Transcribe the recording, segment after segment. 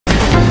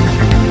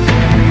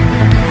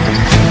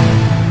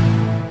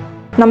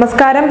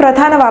നമസ്കാരം.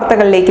 പ്രധാന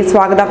വാർത്തകളിലേക്ക്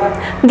സ്വാഗതം.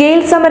 ഗെയിൽ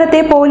സമരത്തെ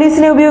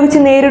പോലീസിനെ ഉപയോഗിച്ച്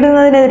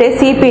നേരിടുന്നതിനെതിരെ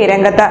സിപിഐ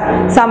രംഗത്ത്.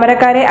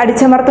 സമരക്കാരെ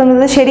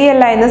അടിച്ചമർത്തുന്നത്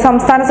ശരിയല്ല എന്ന്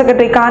സംസ്ഥാന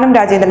സെക്രട്ടറി കാനം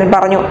രാജേന്ദ്രൻ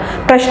പറഞ്ഞു.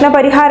 പ്രശ്ന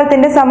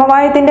പരിഹാരത്തിന്റെ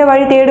സമവായത്തിന്റെ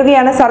വഴി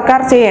തേടുകയാണ്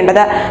സർക്കാർ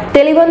ചെയ്യേണ്ടത്.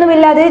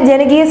 തെളിവൊന്നുമില്ലാതെ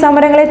ജനകീയ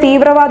സമരങ്ങളെ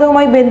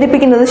തീവ്രവാദവുമായി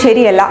ബന്ധിപ്പിക്കുന്നത്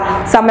ശരിയല്ല.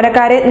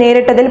 സമരക്കാരെ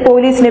നേരിട്ടതിൽ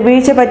പോലീസിന്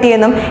വീഴ്ച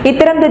പറ്റിയെന്നും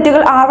ഇത്തരം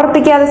തെറ്റുകൾ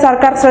ആവർത്തിക്കാതെ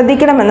സർക്കാർ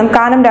ശ്രദ്ധിക്കണമെന്നും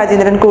കാനം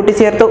രാജേന്ദ്രൻ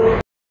കൂട്ടിച്ചേർത്തു.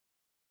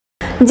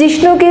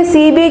 ജിഷ്ണുക്ക്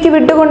സിബിഐക്ക്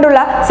വിട്ടുകൊണ്ടുള്ള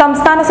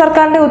സംസ്ഥാന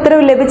സർക്കാരിന്റെ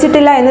ഉത്തരവ്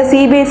ലഭിച്ചിട്ടില്ല എന്ന്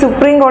സിബിഐ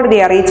സുപ്രീം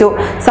കോടതിയെ അറിയിച്ചു.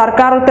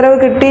 സർക്കാർ ഉത്തരവ്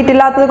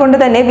കിട്ടിയിട്ടില്ലാത്തത് കൊണ്ട്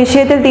തന്നെ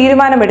വിഷയത്തിൽ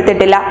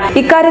തീരുമാനമെടുത്തിട്ടില്ല.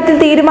 ഇക്കാര്യത്തിൽ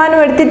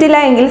തീരുമാനമെടുത്തിട്ടില്ല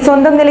എങ്കിൽ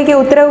സ്വന്തം നിലയ്ക്ക്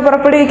ഉത്തരവ്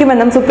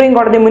പുറപ്പെടുവിക്കുമെന്നും സുപ്രീം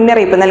കോടതി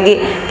മുന്നറിയിപ്പ് നൽകി.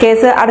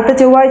 കേസ് അടുത്ത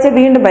ചൊവ്വാഴ്ച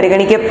വീണ്ടും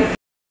പരിഗണിക്കും.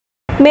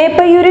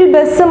 മേപ്പയ്യൂരിൽ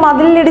ബസ്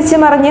മതിലിടിച്ച്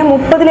മറിഞ്ഞ്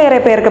 30-ലേറെ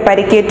പേർക്ക്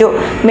പരിക്കേറ്റു.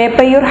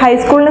 മേപ്പയ്യൂർ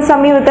ഹൈസ്കൂളിന്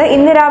സമീപത്ത്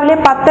ഇന്ന് രാവിലെ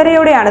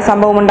 10:30-യോടെയാണ്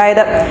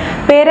സംഭവമുണ്ടായത്.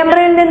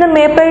 പേരമ്പ്രയിൽ നിന്ന്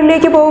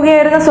മേപ്പയ്യൂരിലേക്ക്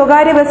പോവുകയായിരുന്ന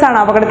സ്വകാര്യ ബസ്സാണ്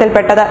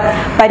അപകടത്തിൽപ്പെട്ടത്.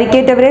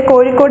 പരിക്കേറ്റവരെ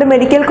കോഴിക്കോട്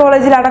മെഡിക്കൽ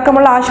കോളേജിൽ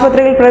അടക്കമുള്ള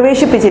ആശുപത്രിയിൽ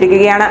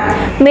പ്രവേശിപ്പിച്ചിരിക്കുകയാണ്.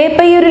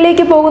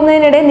 മേപ്പയ്യൂരിലേക്ക്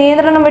പോകുന്നതിനിടെ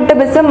നിയന്ത്രണം വിട്ട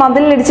ബസ്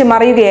മതിലിടിച്ച്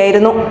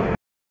മറിയുകയായിരുന്നു.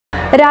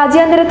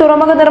 രാജ്യാന്തര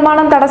തുറമുഖ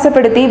നിർമ്മാണം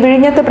തടസ്സപ്പെടുത്തി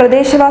വിഴിഞ്ഞത്ത്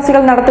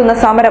പ്രദേശവാസികൾ നടത്തുന്ന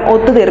സമരം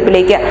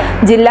ഒത്തുതീർപ്പിലേക്ക്.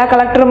 ജില്ലാ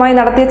കളക്ടറുമായി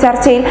നടത്തിയ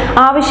ചർച്ചയിൽ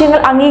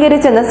ആവശ്യങ്ങൾ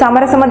അംഗീകരിച്ചെന്ന്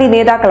സമരസമിതി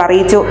നേതാക്കൾ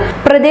അറിയിച്ചു.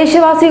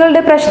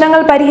 പ്രദേശവാസികളുടെ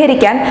പ്രശ്നങ്ങൾ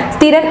പരിഹരിക്കാൻ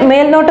സ്ഥിരം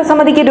മേൽനോട്ട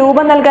സമിതിക്ക്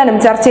രൂപം നൽകാനും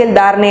ചർച്ചയിൽ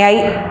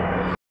ധാരണയായി.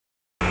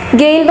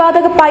 ഗെയിൽ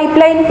വാതക പൈപ്പ്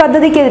ലൈൻ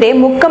പദ്ധതിക്കെതിരെ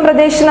മുക്കം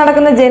പ്രദേശത്ത്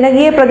നടക്കുന്ന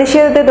ജനകീയ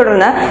പ്രതിഷേധത്തെ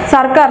തുടർന്ന്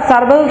സർക്കാർ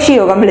സർവകക്ഷി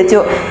യോഗം വിളിച്ചു.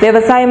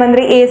 വ്യവസായ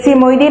മന്ത്രി AC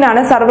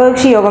മൊയ്തീനാണ്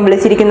സർവകക്ഷി യോഗം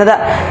വിളിച്ചിരിക്കുന്നത്.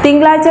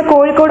 തിങ്കളാഴ്ച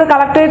കോഴിക്കോട്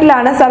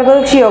കളക്ടറേറ്റിലാണ്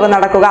സർവകക്ഷി യോഗം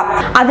നടക്കുക.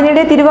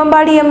 അതിനിടെ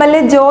തിരുവമ്പാടി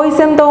MLA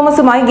ജോയ്സ് M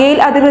തോമസുമായി ഗെയിൽ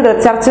അധികൃതർ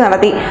ചർച്ച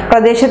നടത്തി.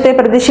 പ്രദേശത്തെ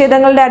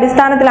പ്രതിഷേധങ്ങളുടെ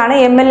അടിസ്ഥാനത്തിലാണ്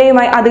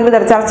MLAയുമായി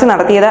അധികൃതർ ചർച്ച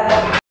നടത്തിയത്.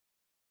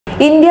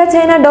 ഇന്ത്യ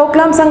ചൈന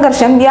ഡോക്ലാം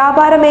സംഘർഷം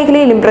വ്യാപാര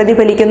മേഖലയിലും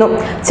പ്രതിഫലിക്കുന്നു.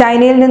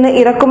 ചൈനയിൽ നിന്ന്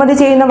ഇറക്കുമതി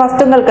ചെയ്യുന്ന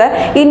വസ്തുക്കൾക്ക്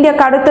ഇന്ത്യ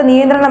കടുത്ത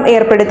നിയന്ത്രണം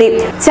ഏർപ്പെടുത്തി.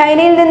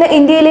 ചൈനയിൽ നിന്ന്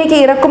ഇന്ത്യയിലേക്ക്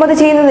ഇറക്കുമതി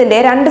ചെയ്യുന്നതിന്റെ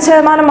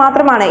 2%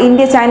 മാത്രമാണ്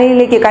ഇന്ത്യ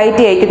ചൈനയിലേക്ക്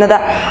കയറ്റി അയക്കുന്നത്.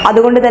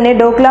 അതുകൊണ്ട് തന്നെ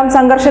ഡോക്ലാം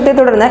സംഘർഷത്തെ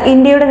തുടർന്ന്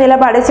ഇന്ത്യയുടെ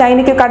നിലപാട്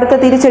ചൈനയ്ക്ക് കടുത്ത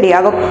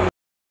തിരിച്ചടിയാകും.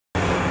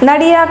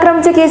 നടിയെ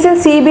ആക്രമിച്ച കേസിൽ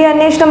CBI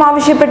അന്വേഷണം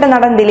ആവശ്യപ്പെട്ട്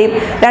നടൻ ദിലീപ്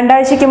 2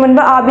 ആഴ്ചയ്ക്ക്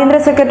മുൻപ് ആഭ്യന്തര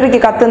സെക്രട്ടറിക്ക്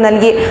കത്ത്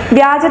നൽകി.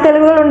 വ്യാജ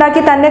തെളിവുകൾ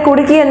ഉണ്ടാക്കി തന്നെ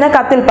കുടുക്കിയെന്ന്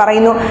കത്തിൽ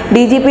പറയുന്നു.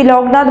 DGP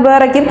ലോക്നാഥ്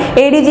ബെഹ്റയ്ക്കും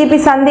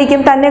ADGP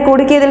സന്ധ്യയ്ക്കും തന്നെ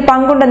കുടുക്കിയതിൽ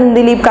പങ്കുണ്ടെന്നും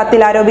ദിലീപ്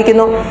കത്തിൽ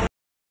ആരോപിക്കുന്നു.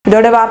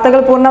 ഇതോടെ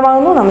വാർത്തകൾ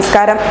പൂർണ്ണമാകുന്നു.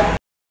 നമസ്കാരം.